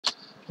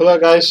Hello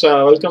guys,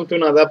 welcome to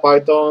another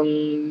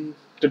Python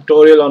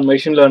tutorial on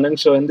machine learning.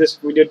 So in this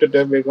video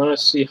today we're going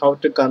to see how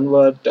to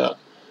convert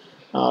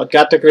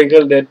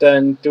categorical data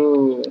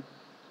into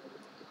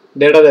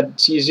data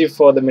that's easy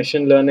for the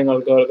machine learning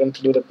algorithm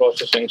to do the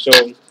processing. So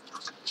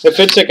if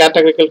it's a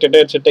categorical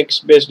data, it's a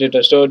text-based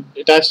data, so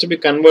it has to be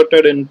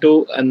converted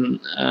into an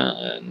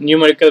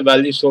numerical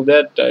value so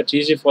that it's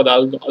easy for the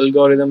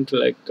algorithm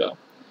to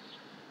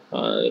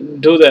uh,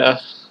 do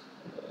the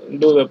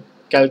do the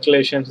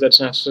calculations that's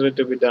necessary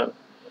to be done.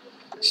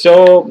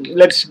 So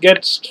let's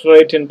get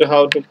straight into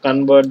how to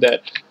convert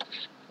that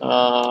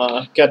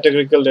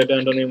categorical data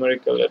into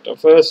numerical data.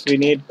 First, we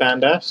need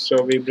Pandas,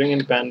 so we bring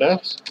in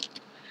Pandas.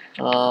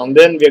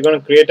 Then we're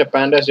going to create a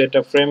Pandas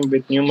data frame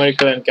with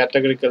numerical and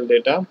categorical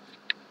data.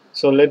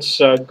 So let's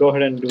go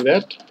ahead and do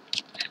that.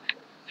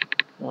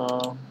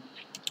 Uh,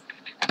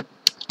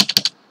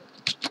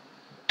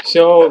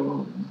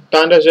 so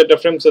Pandas data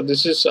frame. So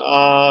this is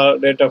our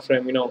data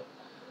frame,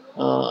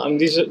 and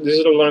this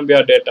is going to be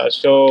our data.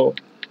 So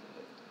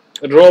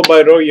row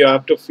by row, you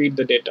have to feed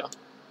the data.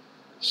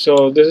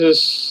 So this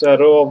is a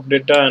row of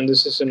data, and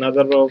this is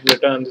another row of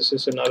data, and this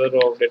is another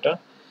row of data,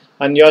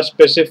 and you are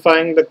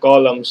specifying the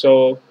column.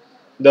 So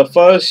the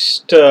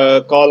first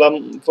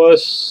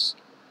first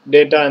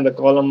data in the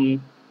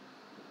column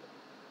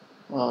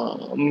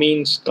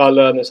means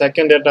color, and the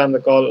second data in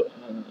the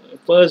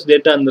first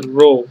data in the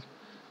row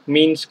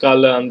means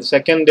color, and the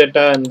second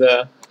data in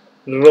the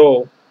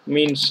row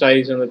means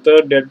size, and the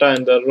third data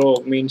in the row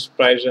means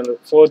price, and the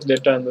fourth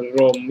data in the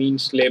row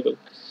means label.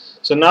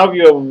 So now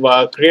you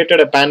have created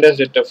a Pandas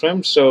data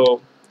frame.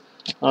 So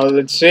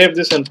let's save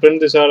this and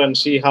print this out and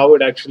see how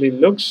it actually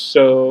looks.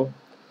 So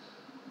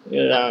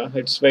yeah,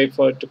 let's wait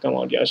for it to come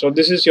out. Yeah, so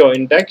this is your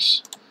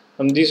index,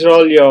 and these are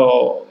all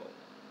your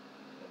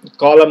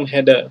column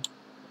header,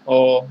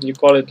 or you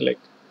call it like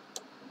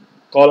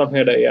column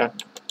header. Yeah.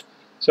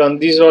 So and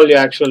these are all your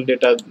actual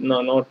data.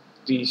 No, not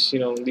these.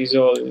 These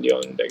are all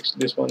your index.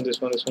 This one is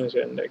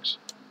your index,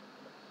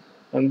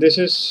 and this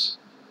is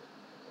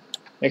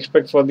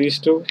expect for these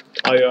two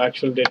are your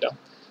actual data.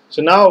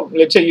 So now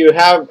let's say you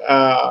have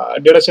a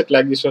data set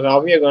like this. So how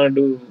we are going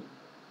to do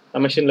a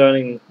machine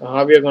learning?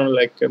 How we are going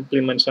to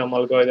implement some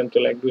algorithm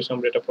to do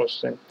some data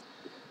processing?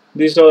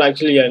 These are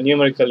actually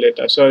numerical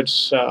data. So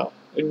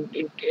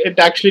it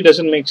actually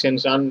doesn't make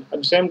sense. And at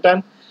the same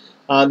time,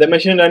 the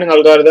machine learning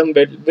algorithm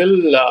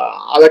will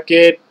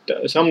allocate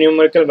some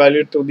numerical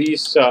value to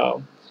these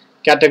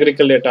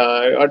categorical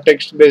data or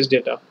text-based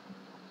data,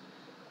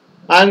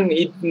 and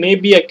it may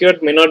be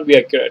accurate, may not be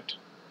accurate.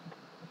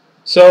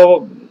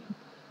 So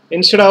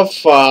instead of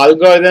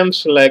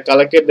algorithms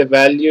allocate the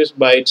values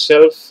by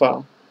itself,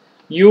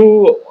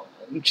 you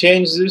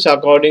change this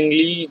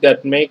accordingly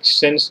that makes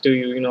sense to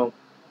you,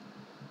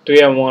 to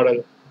your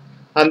model,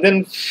 and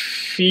then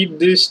feed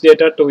this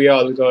data to your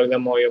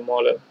algorithm or your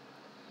model.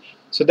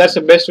 So that's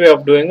the best way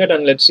of doing it,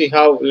 and let's see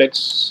how.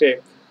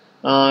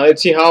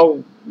 Let's see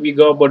how we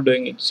go about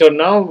doing it. So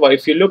now,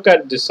 if you look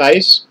at the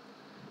size,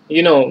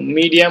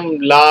 medium,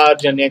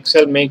 large, and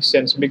Excel makes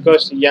sense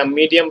because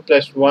medium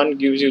plus 1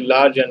 gives you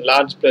large, and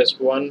large plus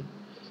 1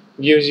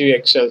 gives you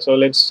Excel. So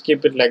let's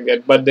keep it like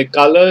that. But the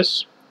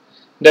colors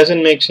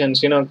doesn't make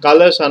sense.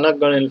 Colors are not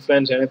going to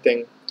influence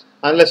anything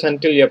unless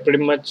until you're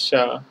pretty much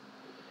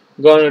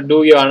going to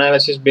do your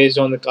analysis based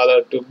on the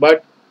color too.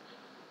 But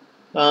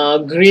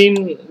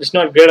green is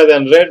not greater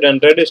than red,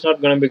 and red is not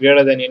going to be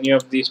greater than any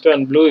of these two,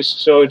 and blue is,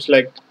 so it's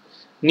like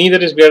neither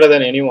is greater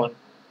than anyone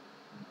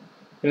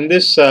in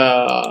this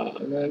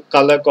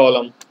color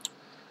column.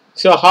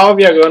 So how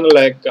we are going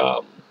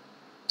to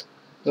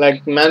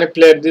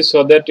manipulate this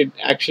so that it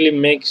actually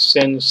makes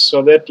sense,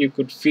 so that you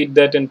could feed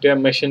that into a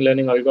machine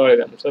learning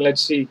algorithm. So let's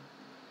see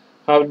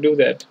how to do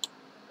that.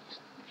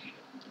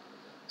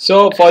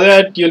 So for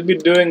that, you'll be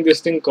doing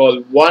this thing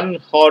called one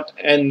hot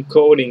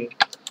encoding.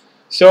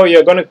 So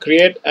you're going to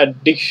create a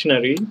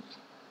dictionary.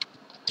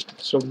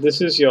 So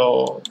this is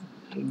your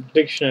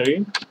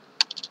dictionary,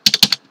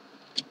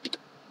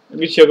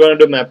 which you're going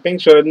to do mapping.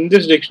 So in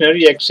this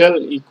dictionary, XL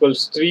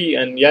equals 3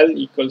 and L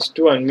equals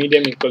 2 and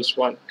medium equals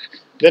 1.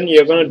 Then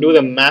you're going to do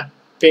the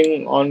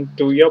mapping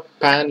onto your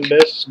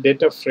Pandas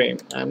data frame.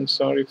 I'm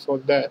sorry for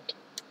that.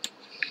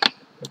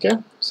 Okay,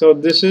 so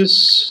this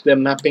is the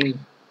mapping.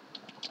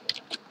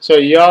 So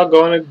you're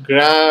going to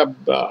grab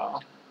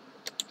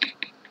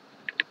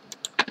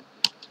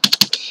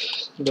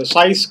the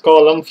size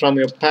column from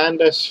your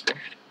Pandas,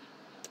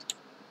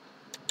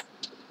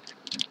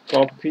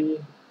 copy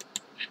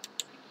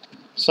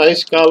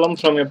size column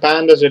from your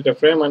Pandas data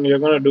frame, and you're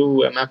going to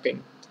do a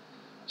mapping.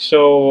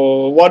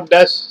 So what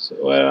does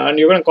and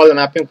you're going to call the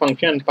mapping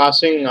function and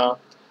passing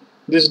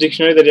this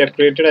dictionary that you have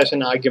created as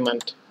an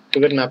argument to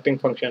that mapping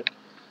function.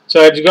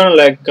 So it's going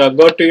to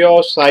go to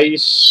your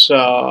size,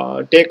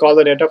 take all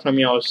the data from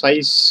your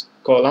size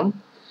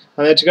column,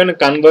 and it's going to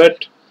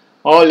convert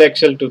all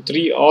XL to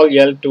 3, all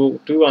L to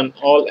 2, and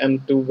all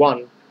M to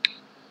 1.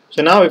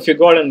 So now if you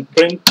go ahead and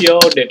print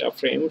your data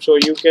frame, so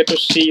you get to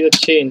see the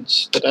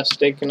change that has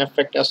taken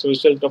effect as a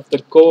result of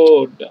the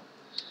code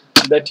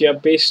that you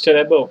have pasted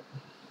above.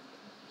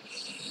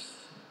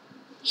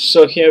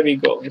 So here we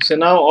go. So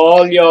now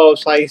all your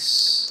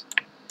size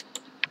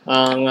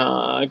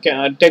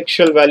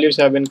textual values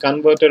have been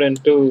converted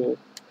into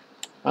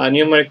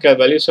numerical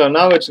values. So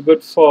now it's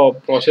good for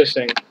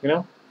processing,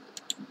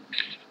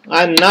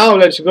 And now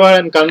let's go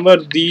ahead and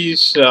convert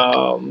these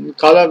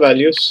color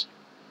values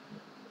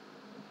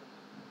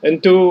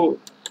into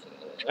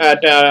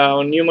at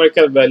a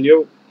numerical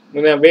value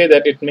in a way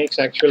that it makes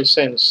actual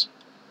sense.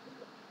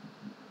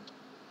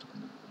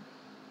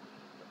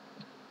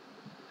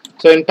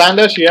 So in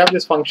Pandas, you have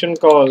this function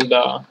called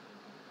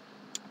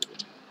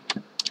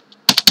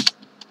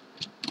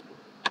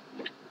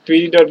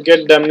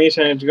pd.getDummies,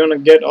 and it's going to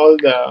get all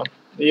the.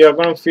 You're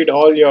going to feed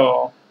all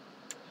your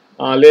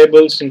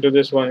labels into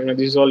this one.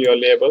 These are all your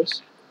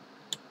labels,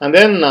 and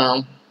then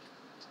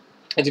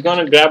it's going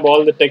to grab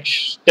all the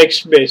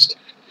text based.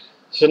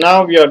 So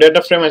now your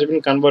data frame has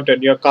been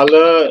converted. Your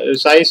color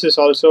size is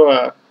also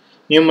a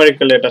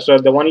numerical data. So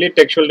the only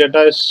textual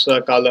data is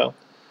color.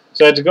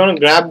 So it's going to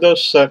grab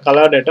those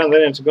color data, and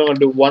then it's going to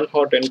do one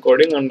hot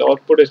encoding, and the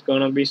output is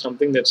going to be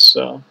something that's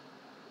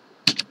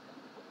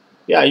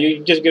yeah,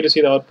 you just get to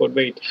see the output.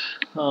 Wait,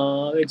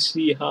 let's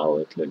see how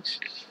it looks.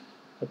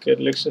 Okay, it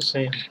looks the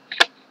same.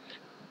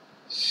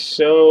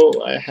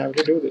 So I have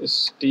to do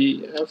this.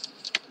 df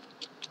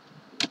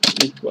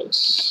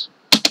equals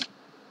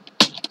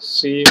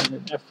c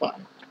in fi.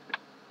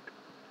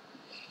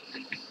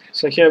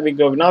 So here we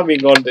go. Now we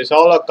got this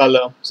all our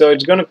color. So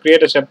it's going to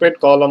create a separate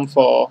column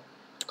for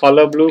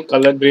color blue,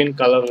 color green,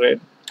 color red,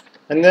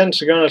 and then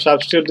it's going to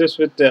substitute this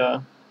with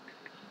a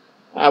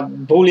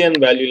boolean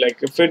value.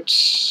 Like if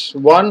it's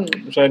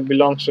 1, so it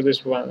belongs to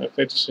this one. If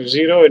it's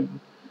 0,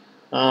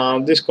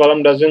 this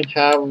column doesn't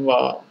have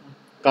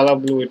color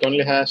blue. It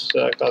only has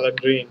color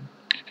green.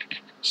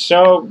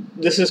 So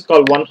this is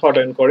called one hot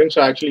encoding.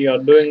 So actually you're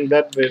doing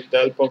that with the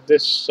help of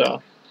this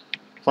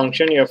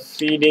function. You're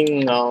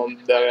feeding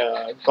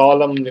the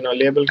column,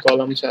 label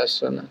columns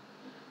as an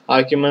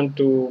argument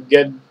to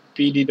get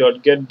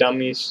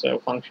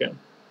pd.getDummies function.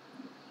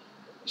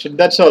 So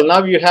that's all.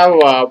 Now you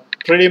have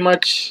pretty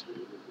much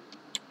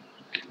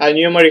a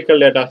numerical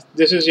data.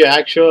 This is your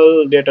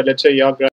actual data. Let's say your graph.